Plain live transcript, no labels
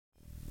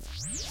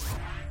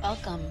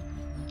Welcome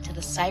to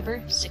the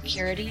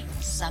Cybersecurity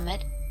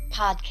Summit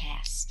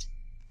podcast.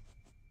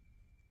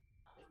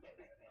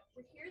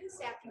 We're here this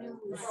afternoon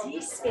with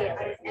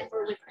Zscaler, and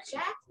we're with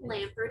Jack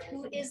Lampert,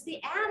 who is the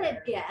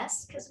added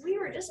guest, because we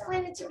were just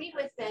planning to meet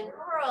with Ben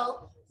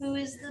Corll, who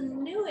is the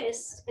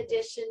newest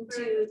addition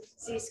to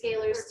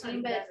Zscaler's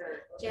team, but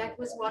Jack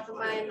was walking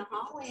by in the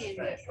hallway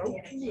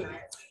and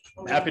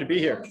I'm happy to be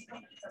here.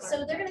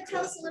 So they're going to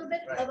tell us a little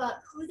bit about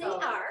who they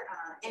are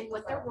and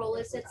what their role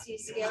is at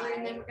Zscaler,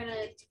 and then we're going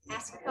to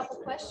ask a couple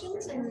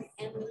questions and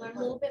learn a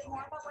little bit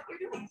more about what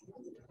you're doing.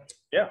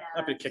 Yeah,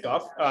 happy to kick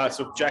off.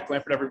 So Jack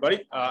Lampert,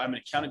 everybody. I'm an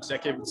account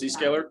executive at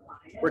Zscaler,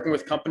 working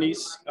with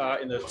companies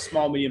in the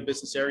small, medium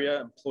business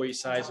area, employee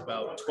size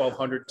about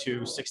 1,200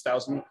 to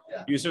 6,000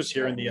 users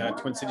here in the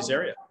Twin Cities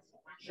area.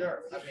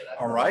 Sure.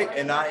 All right,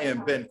 and I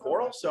am Ben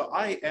Corll. So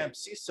I am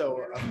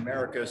CISO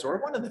Americas,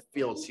 or one of the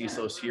field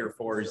CISOs here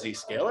for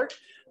Zscaler.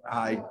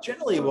 I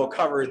generally will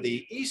cover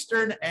the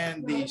Eastern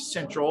and the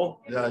Central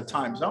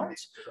time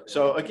zones.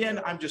 So again,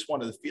 I'm just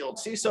one of the field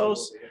CISOs.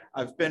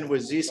 I've been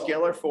with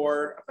Zscaler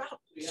for about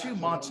 2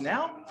 months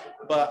now,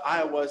 but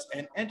I was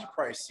an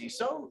enterprise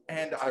CISO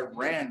and I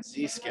ran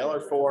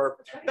Zscaler for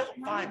about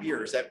 5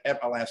 years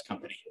at my last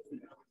company.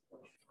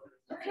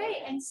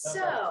 Okay, and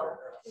so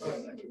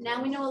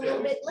now we know a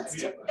little bit.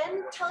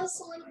 Ben, tell us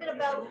a little bit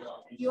about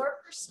your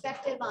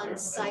perspective on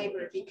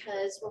cyber,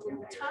 because when we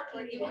were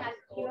talking, you have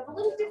a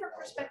little different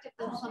perspective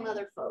than some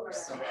other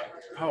folks.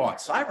 Oh, on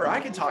cyber, I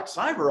can talk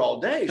cyber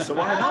all day, so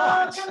why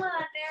not? Oh, come on,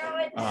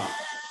 narrow it down.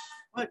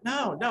 But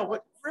no,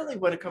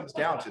 when it comes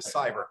down to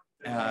cyber,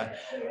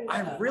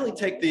 I really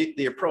take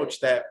the approach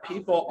that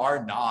people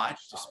are not,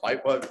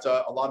 despite what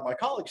a lot of my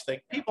colleagues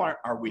think, people aren't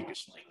our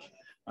weakest link.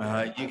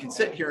 You can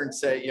sit here and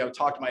say,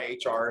 talk to my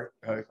HR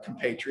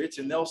compatriots,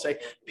 and they'll say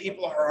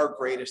people are our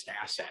greatest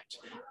asset.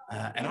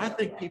 And I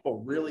think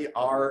people really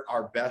are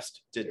our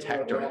best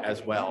detector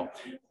as well.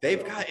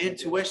 They've got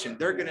intuition.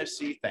 They're going to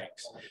see things.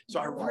 So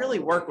I really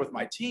work with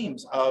my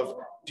teams of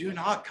do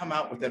not come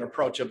out with an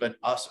approach of an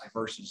us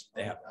versus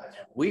them.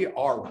 We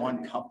are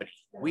one company.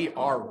 We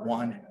are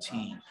one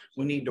team.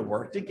 We need to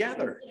work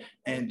together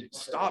and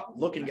stop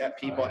looking at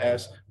people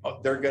as, oh,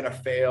 they're going to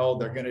fail.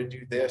 They're going to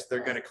do this.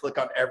 They're going to click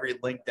on every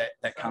link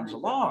that comes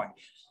along.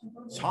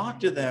 Talk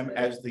to them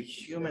as the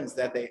humans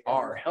that they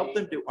are. Help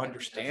them to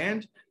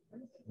understand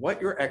what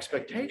your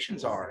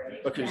expectations are,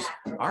 because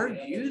our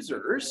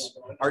users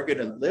are going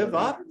to live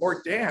up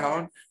or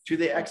down to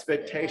the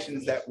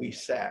expectations that we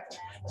set.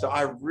 So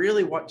I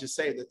really want to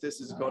say that this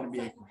is going to be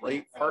a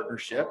great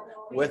partnership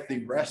with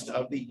the rest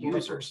of the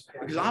users,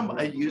 because I'm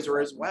a user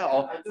as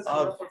well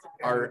of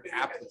our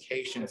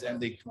applications and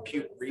the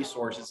compute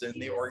resources in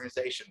the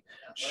organization.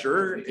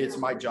 Sure, it's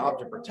my job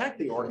to protect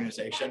the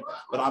organization,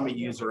 but I'm a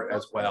user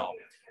as well.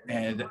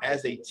 And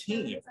as a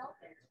team,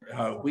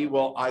 we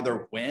will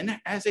either win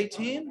as a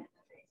team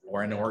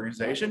or an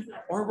organization,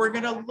 or we're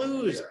going to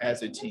lose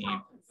as a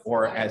team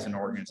or as an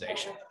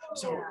organization.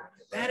 So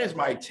that is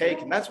my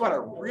take, and that's what I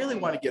really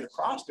want to get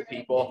across to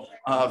people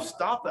of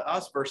stop the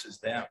us versus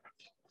them.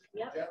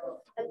 Yep,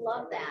 I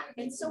love that.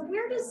 And so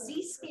where does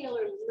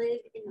Zscaler live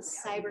in the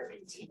cyber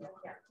continuum?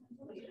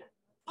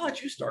 I'll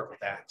let you start with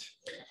that.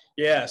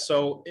 Yeah,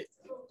 so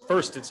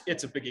first,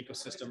 it's a big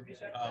ecosystem.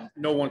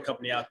 No one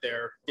company out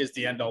there is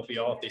the end all be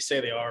all. If they say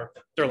they are,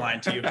 they're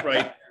lying to you,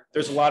 right?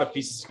 There's a lot of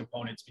pieces and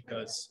components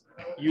because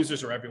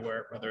users are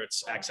everywhere, whether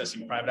it's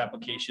accessing private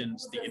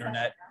applications, the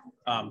internet,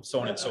 so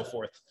on and so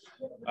forth.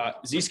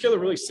 Zscaler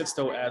really sits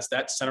though as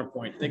that center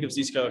point. Think of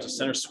Zscaler as a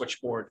center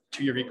switchboard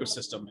to your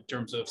ecosystem in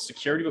terms of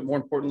security, but more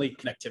importantly,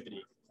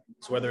 connectivity.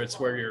 So whether it's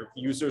where your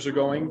users are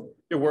going,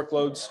 your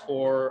workloads,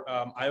 or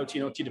IoT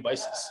and OT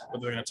devices,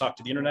 whether they're going to talk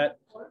to the internet,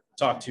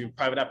 talk to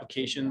private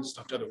applications,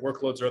 talk to other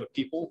workloads or other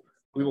people,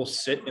 we will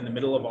sit in the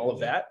middle of all of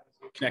that,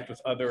 connect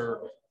with other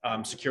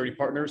security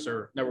partners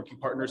or networking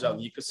partners out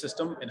in the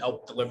ecosystem, and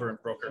help deliver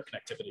and broker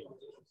connectivity.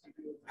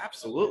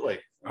 Absolutely.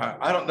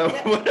 I don't know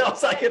what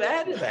else I could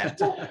add to that.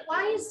 Well,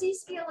 why is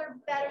Zscaler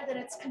better than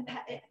its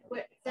competitors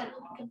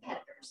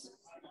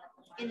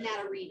in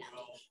that arena?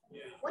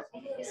 What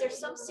is there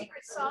some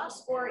secret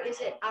sauce, or is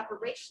it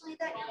operationally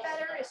that you're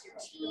better? Is your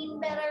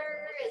team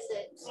better? Is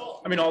it?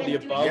 I mean, all the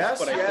above. Yes,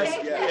 but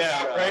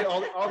yes. right.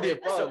 All the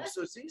above.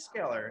 So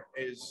Zscaler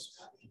is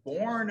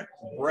born,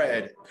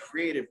 bred,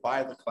 created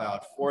by the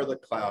cloud, for the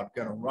cloud,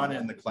 going to run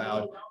in the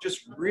cloud,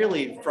 just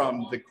really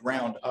from the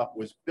ground up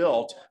was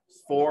built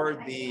for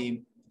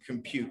the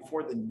compute,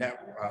 for the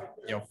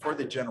for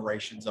the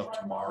generations of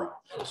tomorrow.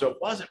 So it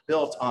wasn't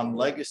built on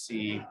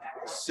legacy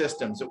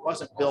systems. It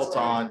wasn't built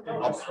on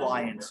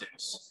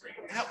appliances.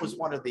 That was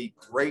one of the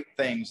great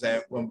things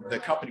that when the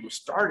company was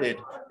started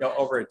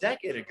over a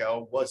decade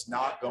ago, was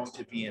not going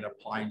to be an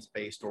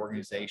appliance-based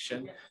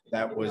organization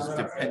that was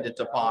dependent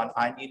upon,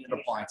 I need an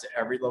appliance at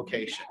every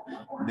location.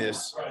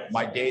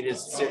 My data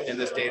sit in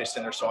this data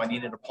center, so I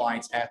need an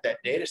appliance at that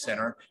data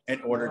center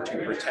in order to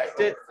protect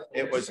it.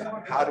 It was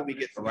how do we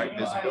get the right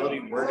visibility?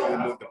 Where do we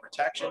move the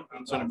protection?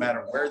 So no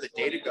matter where the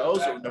data goes,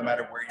 or no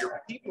matter where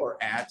your people are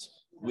at,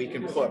 we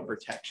can put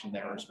protection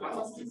there as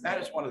well.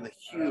 That is one of the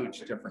huge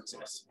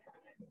differences.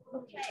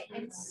 Okay,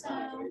 and so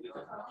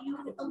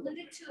you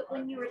alluded to it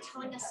when you were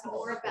telling us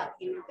more about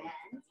you,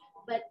 Ben,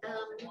 but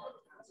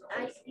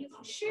you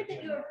shared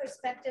that your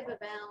perspective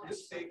about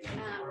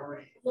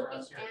looking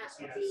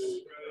at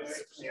the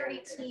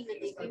security team and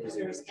the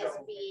users as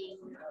being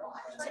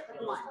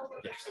one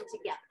and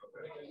together.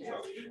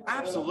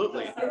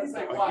 Absolutely.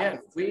 Again,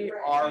 we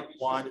are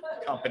one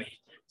company.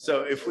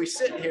 So if we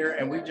sit here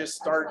and we just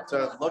start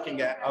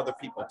looking at other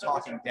people,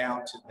 talking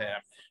down to them,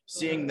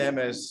 seeing them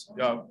as,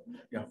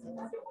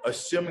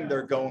 assuming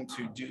they're going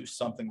to do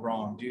something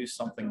wrong, do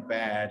something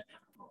bad,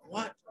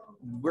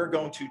 we're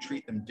going to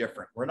treat them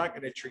different. We're not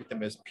going to treat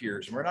them as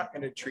peers. We're not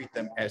going to treat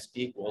them as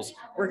equals.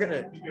 We're going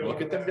to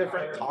look at them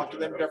different, talk to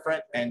them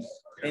different, and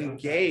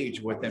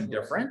engage with them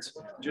different,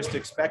 just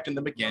expecting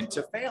them again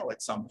to fail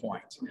at some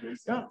point.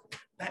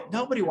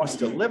 Nobody wants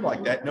to live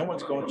like that. No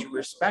one's going to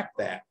respect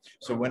that.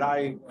 So when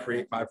I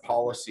create my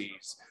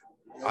policies,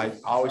 I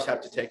always have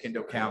to take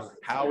into account,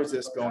 how is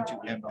this going to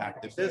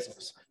impact the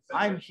business?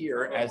 I'm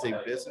here as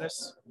a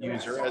business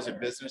user, as a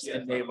business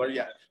enabler.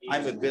 Yeah,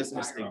 I'm a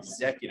business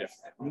executive.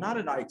 I'm not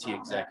an IT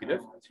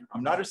executive.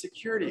 I'm not a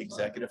security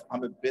executive.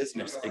 I'm a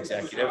business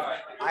executive.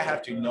 I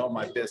have to know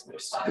my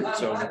business.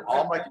 So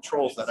all my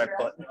controls that I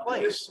put in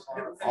place,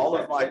 all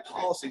of my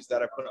policies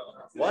that I put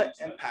on, what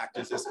impact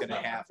is this going to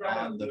have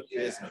on the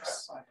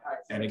business?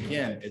 And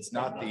again, it's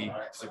not the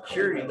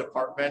security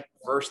department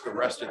versus the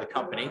rest of the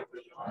company.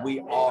 We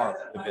are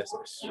the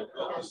business.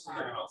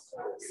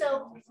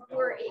 So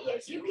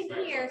as you can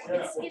hear,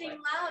 it's getting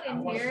loud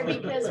in here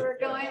because we're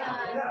going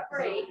on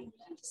break.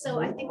 So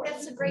I think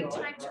that's a great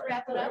time to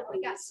wrap it up.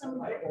 We got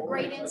some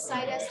great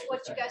insight as to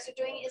what you guys are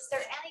doing. Is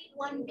there any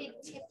one big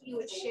tip you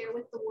would share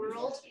with the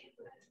world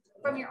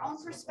from your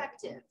own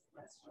perspective?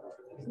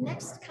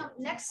 Next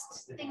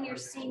thing you're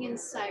seeing in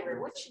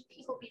cyber, what should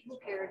people be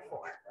prepared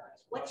for?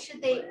 What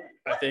should they?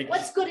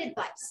 What's good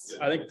advice?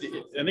 I think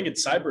in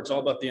cyber, it's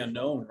all about the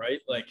unknown, right?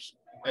 Like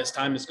as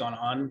time has gone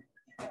on,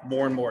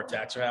 more and more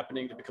attacks are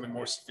happening. They're becoming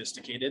more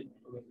sophisticated.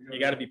 You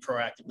got to be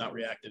proactive, not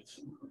reactive.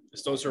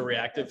 It's those who are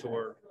reactive who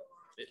are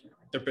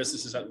their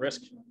business is at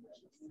risk.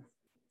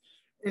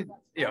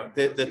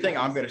 The thing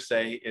I'm going to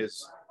say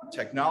is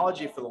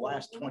technology for the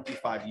last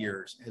 25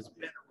 years has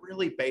been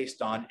really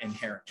based on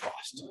inherent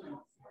trust.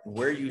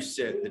 Where you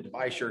sit, the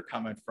device you're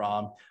coming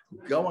from,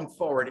 going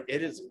forward,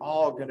 it is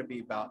all going to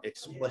be about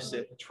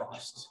explicit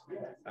trust.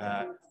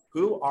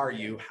 Who are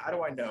you? How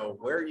do I know?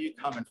 Where are you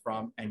coming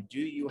from? And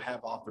do you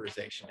have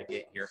authorization to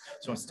get here?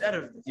 So instead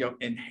of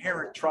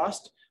inherent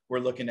trust, we're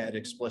looking at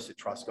explicit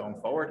trust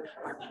going forward.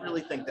 I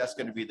really think that's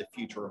going to be the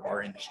future of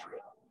our industry.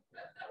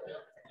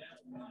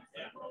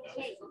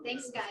 Okay,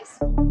 thanks, guys.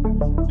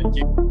 Thank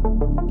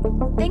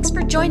you. Thanks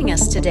for joining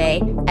us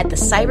today at the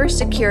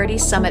Cybersecurity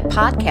Summit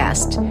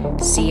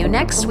podcast. See you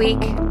next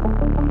week. We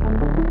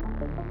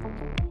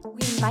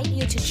invite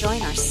you to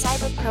join our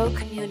Cyber Pro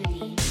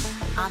community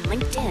on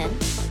LinkedIn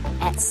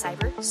at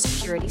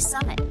Cybersecurity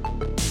Summit.